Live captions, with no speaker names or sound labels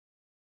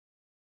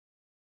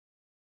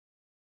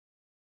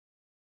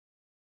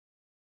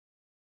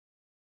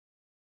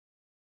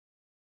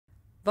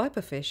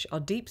Viperfish are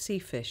deep-sea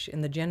fish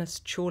in the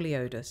genus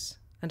Chorleodus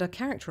and are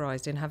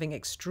characterised in having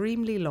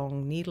extremely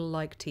long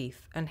needle-like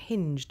teeth and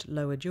hinged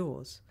lower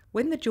jaws.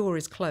 When the jaw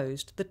is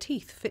closed, the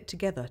teeth fit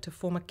together to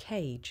form a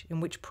cage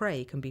in which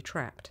prey can be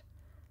trapped.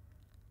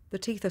 The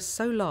teeth are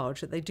so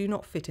large that they do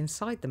not fit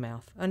inside the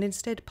mouth and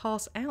instead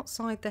pass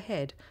outside the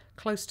head,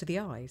 close to the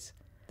eyes.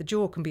 The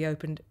jaw can be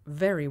opened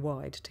very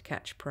wide to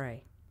catch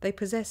prey. They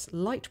possess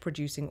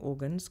light-producing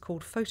organs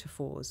called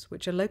photophores,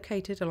 which are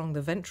located along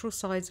the ventral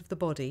sides of the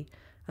body,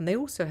 and they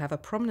also have a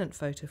prominent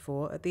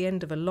photophore at the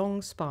end of a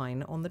long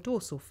spine on the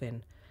dorsal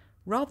fin,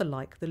 rather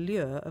like the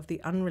lure of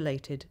the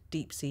unrelated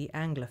deep-sea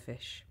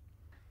anglerfish.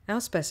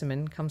 Our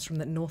specimen comes from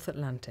the North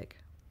Atlantic.